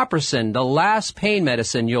 Topricin, the last pain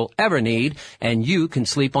medicine you'll ever need, and you can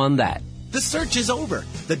sleep on that. The search is over.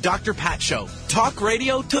 The Dr. Pat Show, talk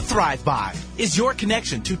radio to thrive by, is your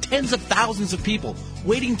connection to tens of thousands of people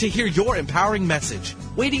waiting to hear your empowering message,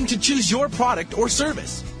 waiting to choose your product or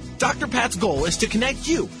service. Dr. Pat's goal is to connect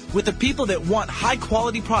you with the people that want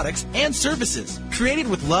high-quality products and services created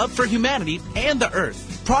with love for humanity and the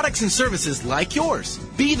earth. Products and services like yours.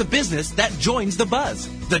 Be the business that joins the buzz.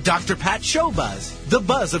 The Dr. Pat Show buzz. The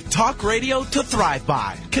buzz of talk radio to thrive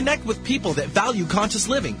by. Connect with people that value conscious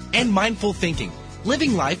living and mindful thinking.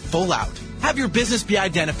 Living life full out. Have your business be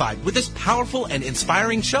identified with this powerful and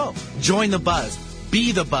inspiring show. Join the buzz.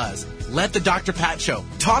 Be the buzz. Let the Dr. Pat Show,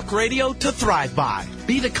 talk radio to thrive by.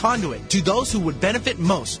 Be the conduit to those who would benefit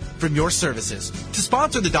most from your services. To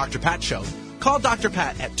sponsor the Dr. Pat Show, call Dr.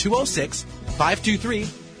 Pat at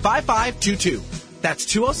 206-523-5522. That's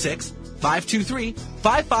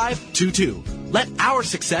 206-523-5522. Let our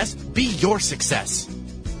success be your success.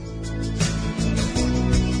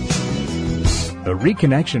 The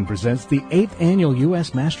Reconnection presents the 8th Annual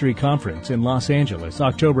U.S. Mastery Conference in Los Angeles,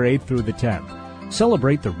 October 8th through the 10th.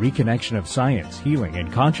 Celebrate the reconnection of science, healing,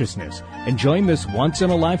 and consciousness, and join this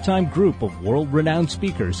once-in-a-lifetime group of world-renowned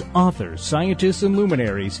speakers, authors, scientists, and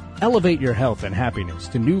luminaries. Elevate your health and happiness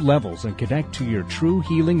to new levels and connect to your true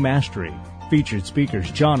healing mastery. Featured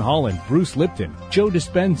speakers John Holland, Bruce Lipton, Joe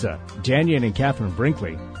Dispenza, Daniel and Catherine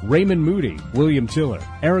Brinkley, Raymond Moody, William Tiller,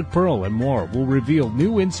 Eric Pearl, and more will reveal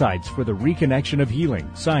new insights for the reconnection of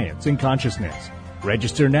healing, science, and consciousness.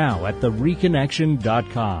 Register now at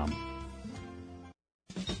thereconnection.com.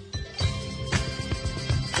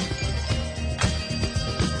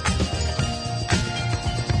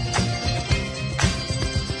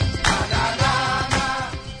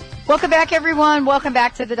 Welcome back, everyone. Welcome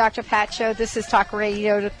back to the Dr. Pat Show. This is Talk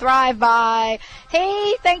Radio to Thrive By.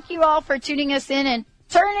 Hey, thank you all for tuning us in and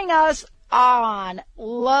turning us on.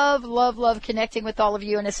 Love, love, love connecting with all of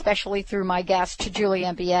you, and especially through my guest,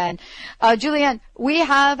 Julianne Bien. Julianne, we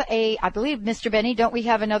have I believe, Mr. Benny, don't we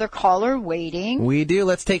have another caller waiting? We do.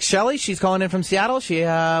 Let's take Shelly. She's calling in from Seattle. She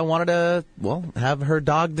wanted to, have her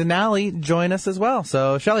dog Denali join us as well.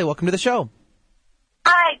 So, Shelly, welcome to the show.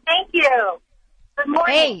 Hi, thank you. Good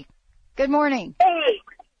morning. Hey. Good morning. Hey.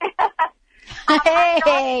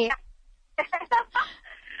 Hey.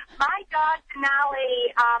 My dog,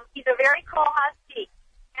 Denali, he's a very cool husky.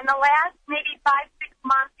 In the last maybe 5-6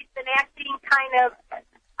 months, he's been acting kind of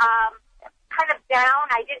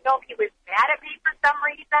down. I didn't know if he was mad at me for some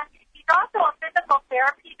reason. He's also a physical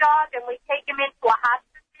therapy dog, and we take him into a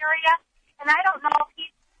hospice area. And I don't know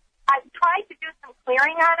if I've tried to do some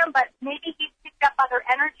clearing on him, but maybe he's picked up other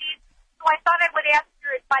energies. So I thought I would ask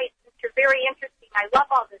your advice, since you're very interesting. I love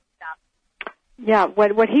all this stuff. Yeah,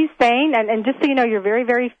 what he's saying, and just so you know, you're very,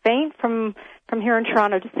 very faint from here in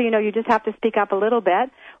Toronto. Just so you know, you just have to speak up a little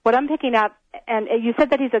bit. What I'm picking up, and you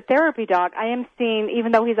said that he's a therapy dog. I am seeing,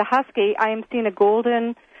 even though he's a husky, I am seeing a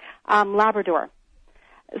golden Labrador.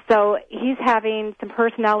 So he's having some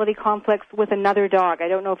personality conflicts with another dog. I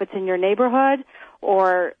don't know if it's in your neighborhood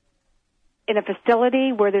or in a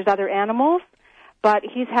facility where there's other animals, but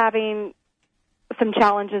he's having some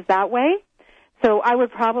challenges that way. So I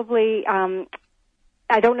would probably, I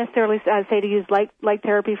don't necessarily say to use light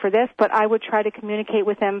therapy for this, but I would try to communicate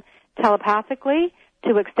with him telepathically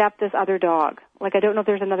to accept this other dog. Like, I don't know if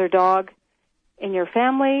there's another dog in your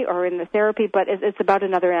family or in the therapy, but it's about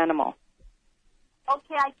another animal.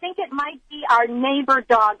 Okay, I think it might be our neighbor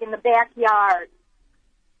dog in the backyard.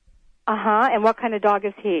 And what kind of dog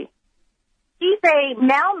is he? He's a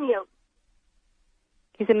Malamute.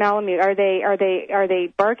 He's a Malamute. Are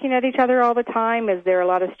they barking at each other all the time? Is there a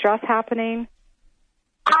lot of stress happening?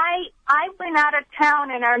 I went out of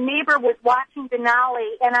town, and our neighbor was watching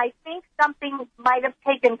Denali, and I think something might have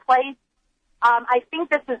taken place. I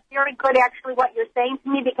think this is very good, actually, what you're saying to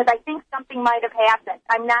me, because I think something might have happened.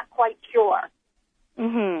 I'm not quite sure.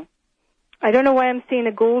 I don't know why I'm seeing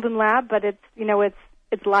a golden lab, but it's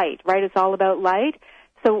light, right? It's all about light.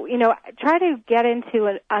 So, try to get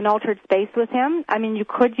into an altered space with him. I mean, you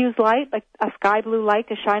could use light, like a sky blue light,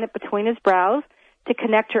 to shine it between his brows, to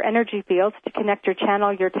connect your energy fields, to connect your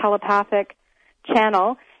channel, your telepathic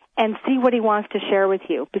channel, and see what he wants to share with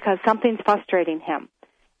you, because something's frustrating him,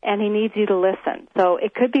 and he needs you to listen. So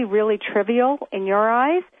it could be really trivial in your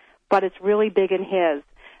eyes, but it's really big in his.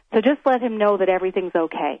 So just let him know that everything's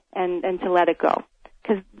okay, and to let it go,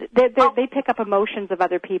 because they pick up emotions of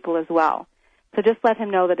other people as well. So just let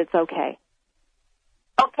him know that it's okay.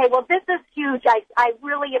 Okay, well, this is huge. I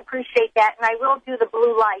really appreciate that, and I will do the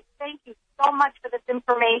blue light. Thank you so much for this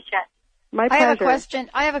information. My pleasure.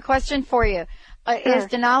 I have a question for you. Sure. Is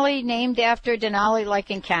Denali named after Denali, like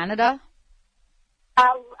in Canada?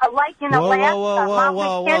 Like in Alaska,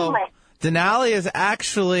 Mount McKinley. Denali is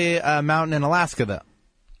actually a mountain in Alaska, though.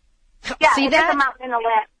 Yeah, See it that? is a mountain in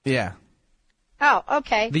Alaska. Yeah. Oh,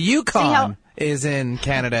 okay. The Yukon is in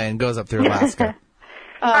Canada and goes up through Alaska.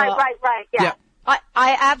 Right, yeah.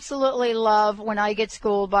 I absolutely love when I get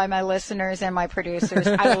schooled by my listeners and my producers.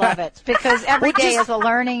 I love it, because every day is a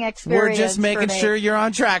learning experience. We're just making sure you're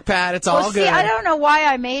on track, Pat. It's all good. See, I don't know why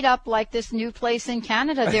I made up like this new place in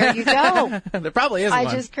Canada. There you go. There probably is one.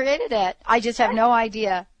 I just created it. I just have no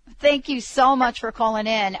idea. Thank you so much for calling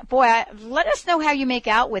in. Boy, let us know how you make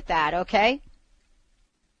out with that, okay?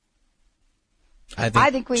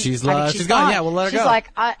 I think she's gone. Yeah, we'll let her go. She's like,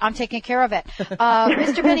 I'm taking care of it.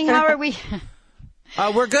 Mr. Benny, how are we?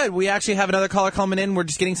 We're good. We actually have another caller coming in. We're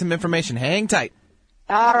just getting some information. Hang tight.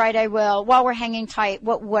 All right, I will. While we're hanging tight,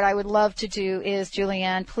 what I would love to do is,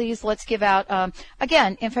 Julianne, please let's give out,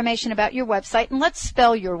 again, information about your website, and let's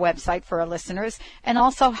spell your website for our listeners, and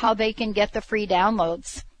also how they can get the free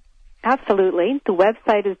downloads. Absolutely. The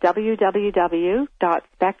website is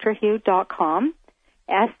www.spectrahue.com.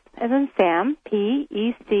 S as in Sam,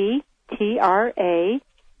 Pectra,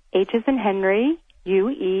 H as in Henry,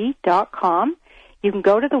 UE.com. You can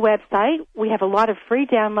go to the website. We have a lot of free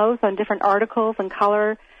downloads on different articles and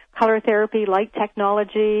color therapy, light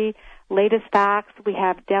technology, latest facts. We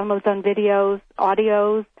have downloads on videos,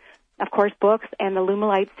 audios, of course, books, and the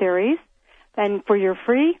Lumalight series. And for your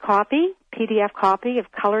free copy, PDF copy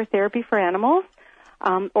of Color Therapy for Animals,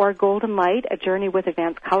 or Golden Light, A Journey with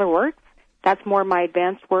Advanced Color Works, that's more my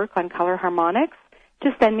advanced work on color harmonics,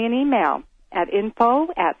 just send me an email at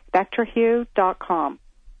info@spectrahue.com.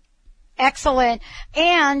 Excellent.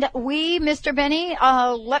 And Mr. Benny,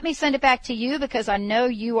 let me send it back to you because I know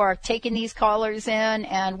you are taking these callers in,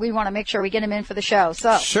 and we want to make sure we get them in for the show.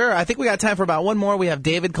 So Sure. I think we got time for about one more. We have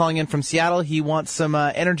David calling in from Seattle. He wants some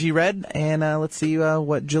Energy Red, and let's see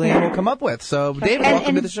what Julianne will come up with. So, David,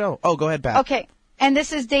 welcome to the show. Oh, go ahead, Pat. Okay. And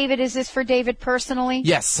this is David. Is this for David personally?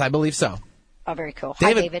 Yes, I believe so. Oh, very cool.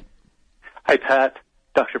 David. Hi, David. Hi, Pat.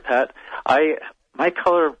 Dr. Pat.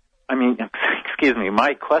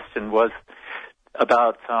 My question was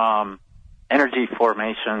about energy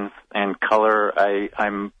formations and color.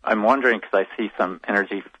 I'm wondering because I see some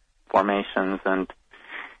energy formations and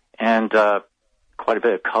quite a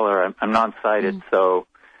bit of color. I'm non-sighted, so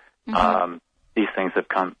these things have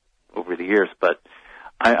come over the years. But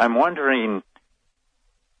I'm wondering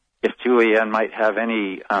if Julianne might have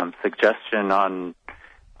any suggestion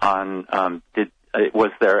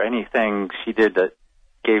was there anything she did that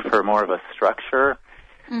gave her more of a structure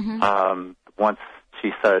once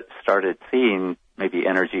she started seeing maybe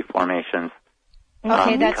energy formations?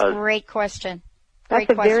 Okay, that's a great question. That's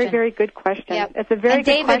a very, very good question. Yep. It's a very and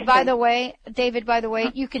good David, question. David, by the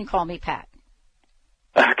way, you can call me Pat.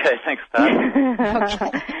 Okay, thanks, Pat.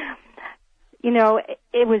 Okay. You know,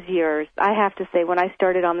 it was years. I have to say, when I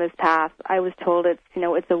started on this path, I was told it's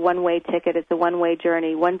a one-way ticket. It's a one-way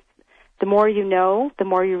journey. The more you know, the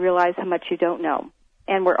more you realize how much you don't know.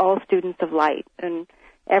 And we're all students of light. And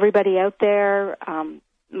everybody out there,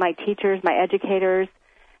 my teachers, my educators,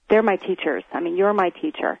 they're my teachers. I mean, you're my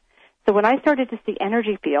teacher. So when I started to see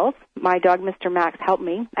energy fields, my dog, Mr. Max, helped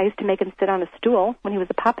me. I used to make him sit on a stool when he was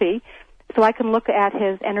a puppy so I can look at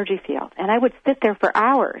his energy field. And I would sit there for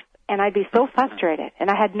hours, and I'd be so frustrated. And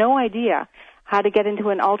I had no idea how to get into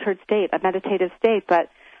an altered state, a meditative state, but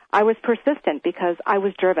I was persistent because I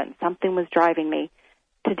was driven. Something was driving me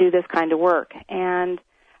to do this kind of work. And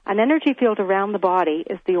an energy field around the body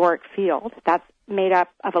is the auric field. That's made up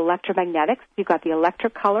of electromagnetics. You've got the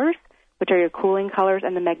electric colors, which are your cooling colors,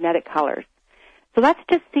 and the magnetic colors. So that's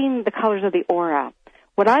just seeing the colors of the aura.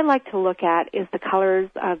 What I like to look at is the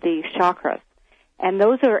colors of the chakras. And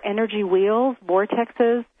those are energy wheels,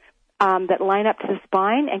 vortexes, that line up to the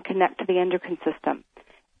spine and connect to the endocrine system.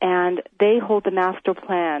 And they hold the master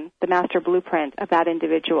plan, the master blueprint of that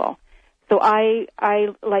individual. So I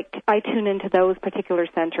tune into those particular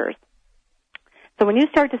centers. So when you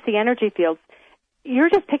start to see energy fields, you're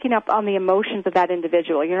just picking up on the emotions of that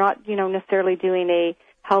individual. You're not, necessarily doing a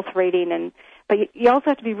health rating, but you also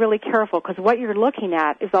have to be really careful because what you're looking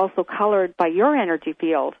at is also colored by your energy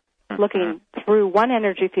field, looking through one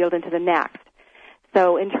energy field into the next.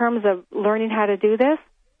 So in terms of learning how to do this,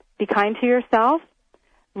 be kind to yourself.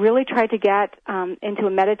 Really try to get into a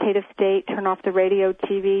meditative state, turn off the radio,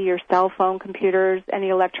 TV, your cell phone, computers, any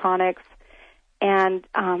electronics, and,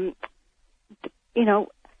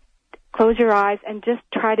 close your eyes and just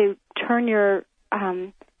try to turn your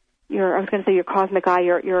cosmic eye,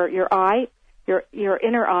 your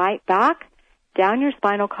inner eye back, down your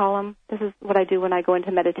spinal column. This is what I do when I go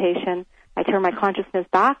into meditation. I turn my consciousness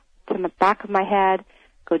back to the back of my head,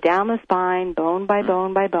 go down the spine, bone by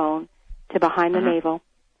bone by bone, to behind the navel.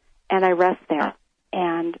 And I rest there,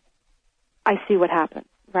 and I see what happens,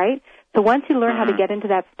 right? So once you learn how to get into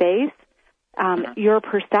that space, your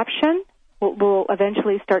perception will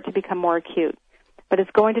eventually start to become more acute. But it's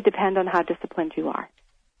going to depend on how disciplined you are.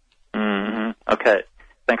 Mm-hmm. Okay.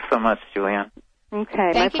 Thanks so much, Julianne.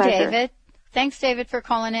 Okay, Thank my you, pleasure. David. Thanks, David, for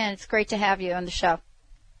calling in. It's great to have you on the show.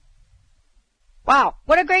 Wow,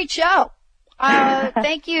 what a great show.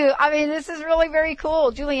 Thank you. I mean, this is really very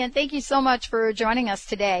cool. Julianne, thank you so much for joining us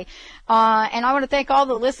today. And I want to thank all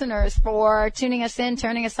the listeners for tuning us in,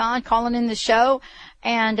 turning us on, calling in the show,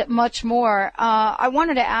 and much more. I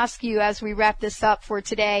wanted to ask you as we wrap this up for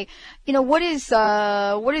today, what is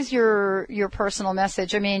your personal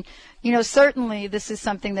message? I mean, certainly this is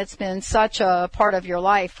something that's been such a part of your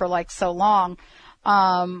life for so long.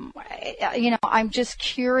 I'm just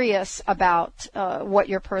curious about what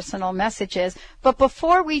your personal message is. But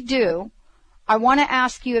before we do, I want to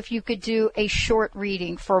ask you if you could do a short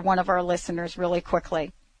reading for one of our listeners really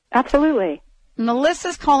quickly. Absolutely.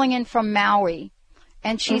 Melissa's calling in from Maui,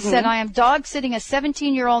 and she said, I am dog sitting a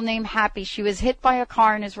 17-year-old named Happy. She was hit by a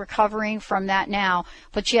car and is recovering from that now,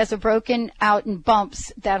 but she has a broken out in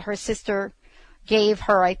bumps that her sister gave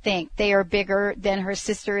her, I think. They are bigger than her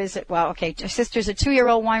sister is. Her sister's a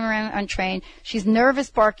 2-year-old Weimaraner untrained. She's nervous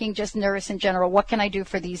barking, just nervous in general. What can I do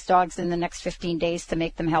for these dogs in the next 15 days to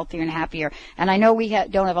make them healthier and happier? And I know we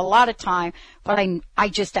don't have a lot of time, but I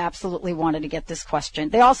just absolutely wanted to get this question.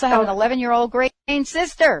 They also have an 11-year-old Great Dane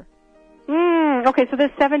sister. Okay, so this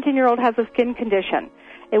 17-year-old has a skin condition.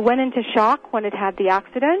 It went into shock when it had the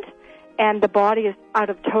accident, and the body is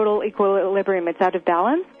out of total equilibrium. It's out of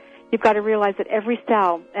balance. You've got to realize that every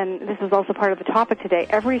cell, and this is also part of the topic today,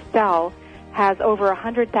 every cell has over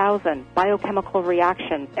 100,000 biochemical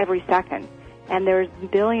reactions every second, and there's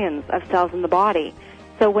billions of cells in the body.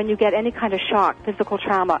 So when you get any kind of shock, physical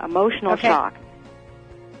trauma, emotional shock,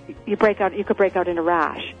 you could break out in a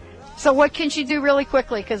rash. So what can she do really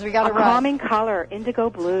quickly? Because we got to run. A calming color, indigo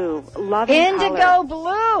blue, loving indigo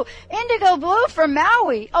color. Indigo blue from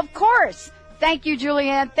Maui, of course. Thank you,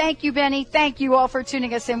 Julianne. Thank you, Benny. Thank you all for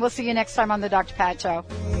tuning us in. We'll see you next time on the Dr. Pat Show.